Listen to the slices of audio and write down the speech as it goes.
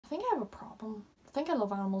think I have a problem. I think I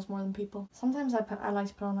love animals more than people. Sometimes I like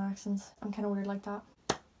to put on accents. I'm kind of weird like that.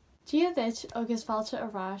 Gaeilge agus fáilte a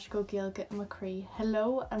rás go Gaeilge and McCree.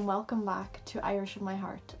 Hello and welcome back to Irish in My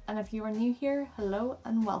Heart. And if you are new here, hello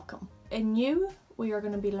and welcome. In new, we are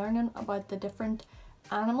going to be learning about the different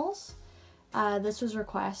animals. This was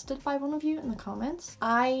requested by one of you in the comments.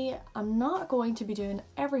 I am not going to be doing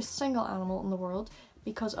every single animal in the world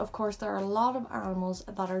because of course there are a lot of animals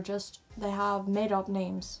that are just, they have made up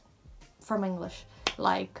names from English,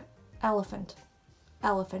 like elephant,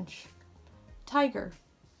 elephant, tiger,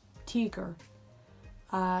 tiger,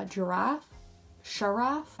 giraffe,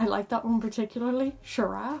 giraffe. I like that one particularly,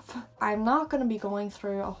 giraffe. I'm not going to be going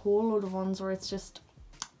through a whole load of ones where it's just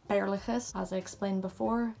Gaeilge. As I explained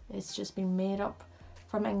before, it's just been made up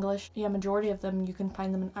from English. Yeah, majority of them you can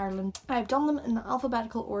find them in Ireland. I've done them in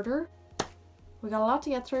alphabetical order. We got a lot to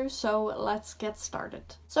get through, so let's get started.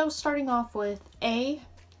 So starting off with A,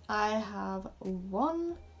 I have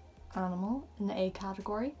one animal in the A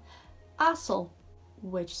category, assel,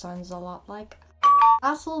 which sounds a lot like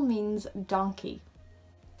assel means donkey.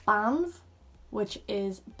 Banv, which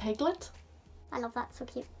is piglet. I love that, so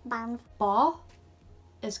cute. Banv. Ba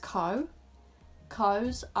is cow.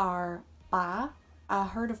 Cows are ba. A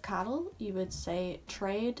herd of cattle, you would say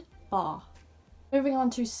trade ba. Moving on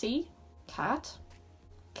to C, cat,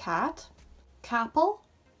 cat, capel,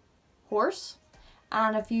 horse.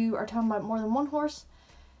 And if you are talking about more than one horse,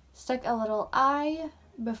 stick a little I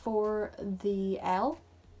before the L,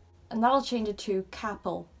 and that'll change it to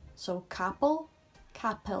capel. So capel,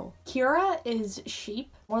 capel. Cura is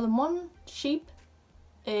sheep. More than one sheep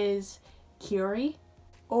is curie,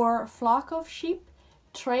 or flock of sheep,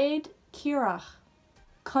 trade curach.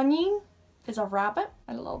 Cunyin is a rabbit.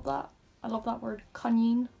 I love that. I love that word,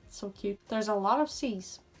 cunyin. So cute. There's a lot of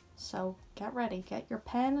C's, so get ready. Get your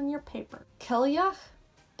pen and your paper. Killiach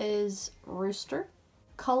is rooster.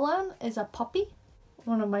 Cullen is a puppy.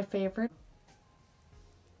 One of my favorite.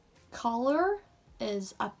 Collar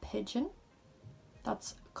is a pigeon.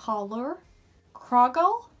 That's collar.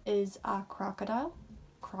 Croggle is a crocodile.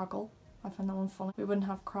 Croggle. I find that one funny. We wouldn't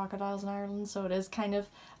have crocodiles in Ireland, so it is kind of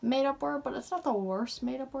a made up word, but it's not the worst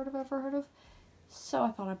made up word I've ever heard of. So I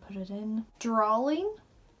thought I'd put it in. Drawling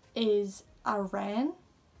is a wren,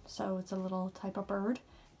 so it's a little type of bird.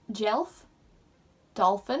 Jelf,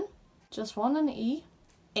 dolphin, just one and E.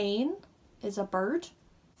 Ain is a bird.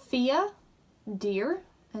 Fia, deer,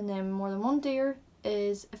 and then more than one deer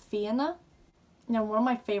is fianna. Now one of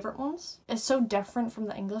my favorite ones is so different from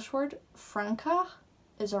the English word. Franca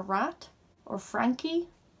is a rat, or Frankie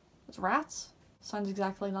is rats. Sounds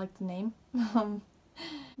exactly like the name.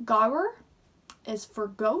 Gower is for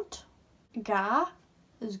goat. Ga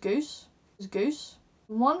is goose.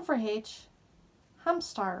 One for H,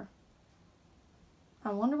 hamster.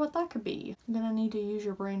 I wonder what that could be. I'm gonna need to use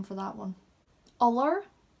your brain for that one. Uller,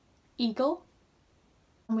 eagle.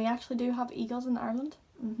 And we actually do have eagles in Ireland.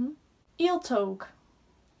 Eeltoge.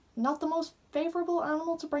 Not the most favourable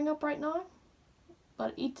animal to bring up right now,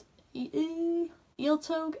 but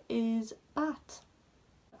eeltoge is bat.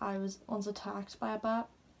 I was once attacked by a bat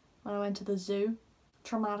when I went to the zoo.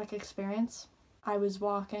 Traumatic experience. I was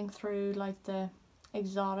walking through like the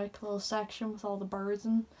exotic little section with all the birds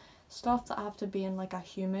and stuff that have to be in like a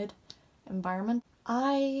humid environment.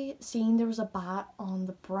 I seen there was a bat on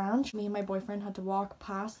the branch. Me and my boyfriend had to walk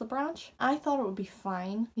past the branch. I thought it would be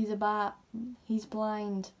fine. He's a bat. He's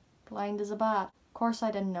blind. Blind as a bat. Of course I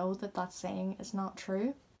didn't know that that saying is not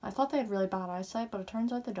true. I thought they had really bad eyesight, but it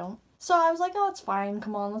turns out they don't. So I was like, oh, it's fine.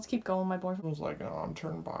 Come on, let's keep going. My boyfriend was like, oh, I'm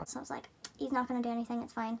turning back. So I was like, he's not gonna do anything,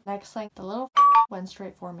 it's fine. Next thing, the little went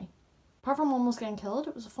straight for me. Apart from almost getting killed,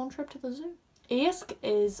 it was a fun trip to the zoo. Aisk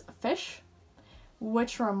is fish,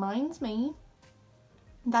 which reminds me,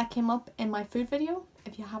 that came up in my food video.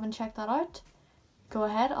 If you haven't checked that out, go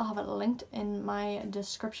ahead. I'll have it linked in my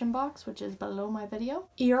description box, which is below my video.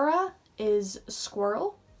 Ira is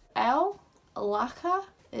squirrel. Lacha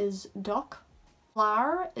is duck.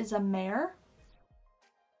 Flower is a mare.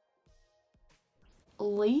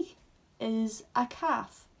 Lee is a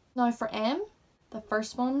calf. Now for M, the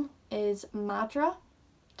first one is Madra,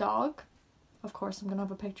 dog. Of course I'm gonna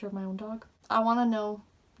have a picture of my own dog. I want to know,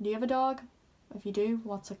 do you have a dog? If you do,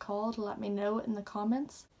 what's it called? Let me know in the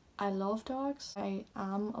comments. I love dogs. I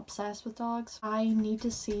am obsessed with dogs. I need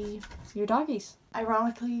to see your doggies.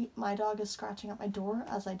 Ironically, my dog is scratching at my door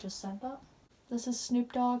as I just said that. This is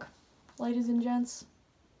Snoop Dogg, ladies and gents.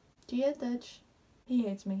 Gaeilge. He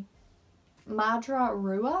hates me. Madra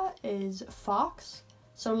Rua is fox.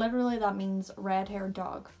 So literally that means red-haired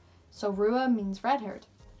dog. So Rua means red-haired.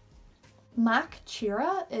 Mac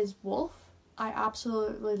Chira is wolf. I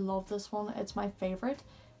absolutely love this one. It's my favourite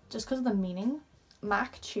just because of the meaning.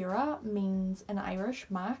 Mac Chira means in Irish,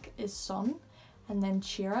 Mac is son, and then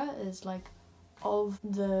Chira is like of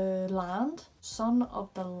the land, son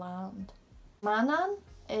of the land. Manan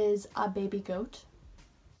is a baby goat.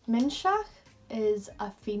 Minshach is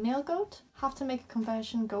a female goat. Have to make a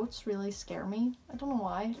confession, goats really scare me. I don't know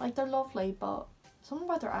why. Like, they're lovely, but something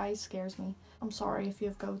about their eyes scares me. I'm sorry if you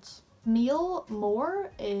have goats. Meal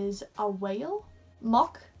Moor is a whale.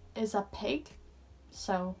 Muck is a pig.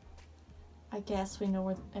 So I guess we know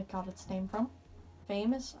where it got its name from.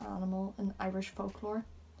 Famous animal in Irish folklore.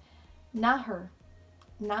 Nahar.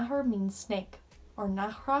 Nahar means snake, or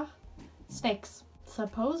Nahra, snakes.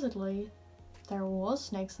 Supposedly there was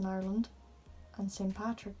snakes in Ireland and St.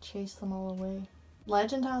 Patrick chased them all away.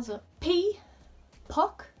 Legend has it.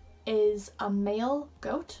 Puck is a male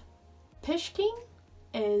goat. Pishkeen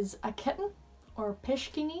is a kitten, or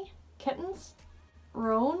Pishkini, kittens.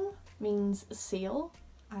 Roan means seal.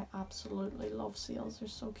 I absolutely love seals, they're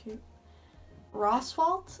so cute.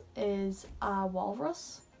 Roswalt is a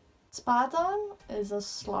walrus. Spadan is a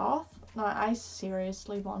sloth. Now I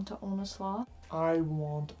seriously want to own a sloth. I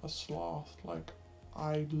want a sloth, like,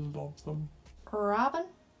 I love them. Rabin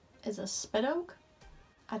is a spit oak.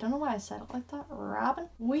 I don't know why I said it like that. Rabin.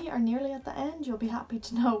 We are nearly at the end, you'll be happy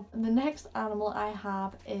to know. The next animal I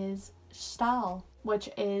have is Stal, which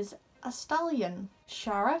is a stallion.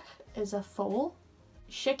 Sharach is a foal.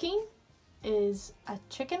 Shikeen is a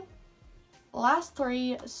chicken. Last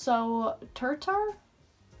three, so Turtar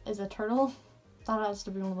is a turtle. That has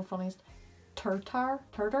to be one of the funniest. Turtar.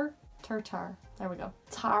 There we go.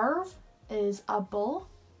 Tarv is a bull.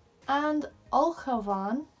 And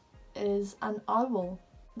Olgavan is an owl.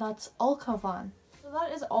 That's Olgavan. So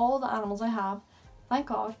that is all the animals I have. Thank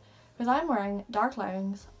God. Because I'm wearing dark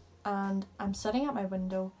leggings and I'm sitting at my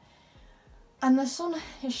window and the sun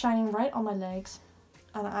is shining right on my legs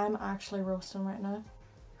and I'm actually roasting right now.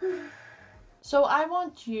 So I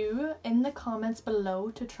want you in the comments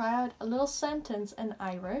below to try out a little sentence in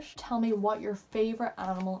Irish. Tell me what your favourite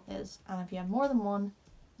animal is. And if you have more than one,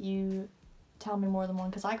 you tell me more than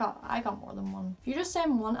one, because I got more than one. If you just say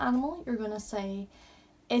one animal, you're gonna say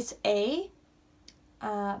is a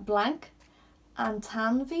blank and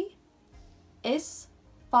tanvi is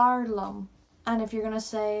farlum. And if you're gonna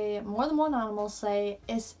say more than one animal, say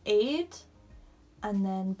is aid and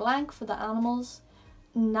then blank for the animals.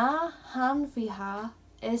 Na hanviha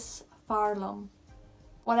is farlum.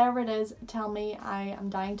 Whatever it is, tell me, I am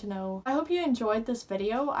dying to know. I hope you enjoyed this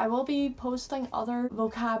video. I will be posting other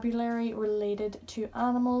vocabulary related to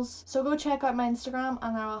animals, so go check out my Instagram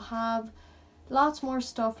and I will have lots more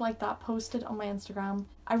stuff like that posted on my Instagram.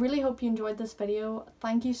 I really hope you enjoyed this video.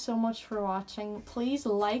 Thank you so much for watching. Please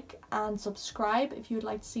like and subscribe if you would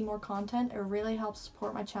like to see more content. It really helps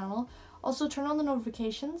support my channel. Also turn on the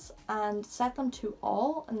notifications and set them to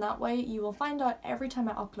all, and that way you will find out every time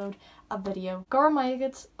I upload a video. Gora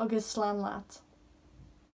maigad agus slán leat.